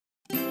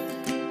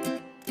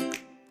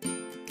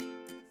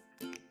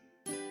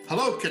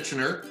Hello,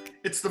 Kitchener.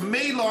 It's the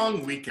May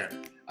long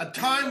weekend, a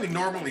time we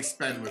normally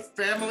spend with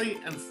family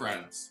and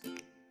friends.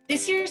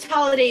 This year's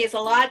holiday is a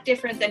lot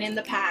different than in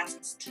the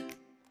past.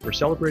 We're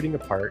celebrating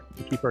apart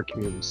to keep our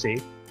community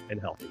safe and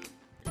healthy.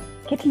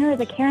 Kitchener is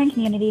a caring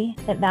community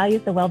that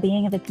values the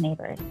well-being of its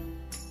neighbors.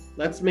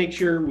 Let's make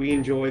sure we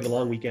enjoy the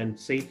long weekend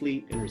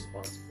safely and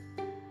responsibly.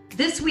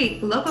 This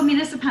week, local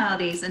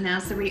municipalities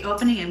announced the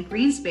reopening of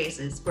green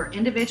spaces for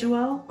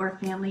individual or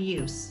family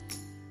use.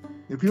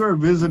 If you are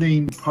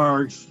visiting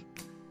parks,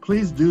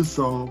 please do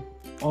so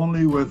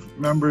only with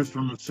members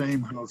from the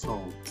same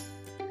household.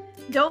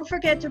 Don't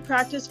forget to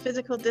practice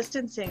physical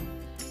distancing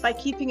by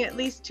keeping at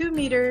least 2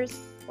 meters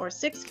or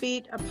 6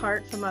 feet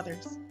apart from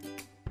others.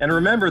 And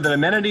remember that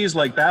amenities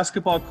like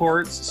basketball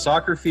courts,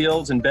 soccer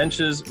fields, and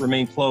benches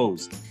remain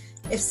closed.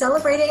 If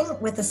celebrating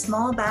with a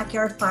small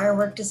backyard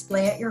firework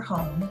display at your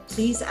home,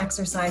 please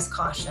exercise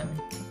caution.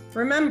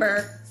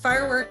 Remember,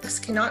 fireworks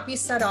cannot be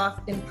set off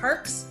in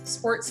parks,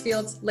 sports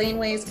fields,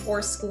 laneways,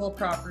 or school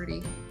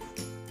property.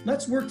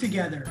 Let's work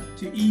together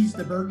to ease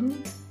the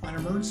burden on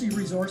emergency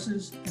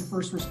resources and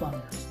first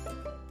responders.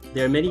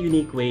 There are many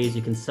unique ways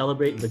you can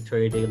celebrate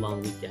Victoria Day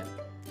long weekend.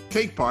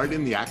 Take part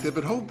in the Active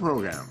at Home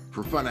program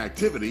for fun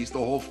activities the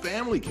whole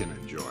family can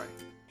enjoy.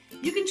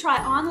 You can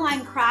try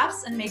online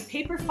crafts and make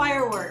paper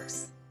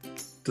fireworks.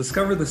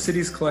 Discover the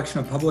city's collection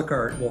of public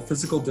art while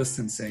physical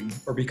distancing,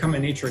 or become a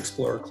nature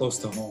explorer close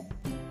to home.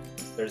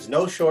 There's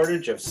no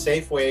shortage of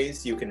safe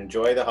ways you can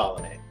enjoy the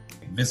holiday.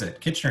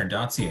 Visit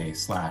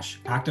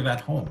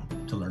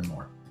kitchener.ca/activeathome to learn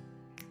more.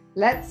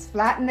 Let's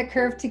flatten the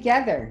curve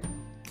together,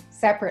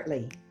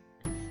 separately.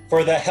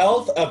 For the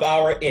health of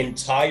our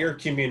entire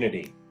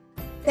community.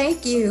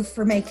 Thank you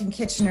for making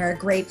Kitchener a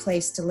great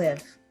place to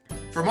live.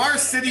 From our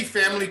city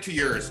family to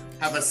yours,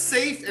 have a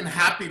safe and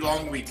happy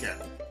long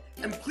weekend.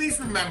 And please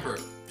remember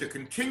to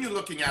continue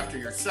looking after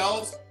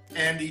yourselves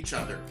and each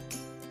other.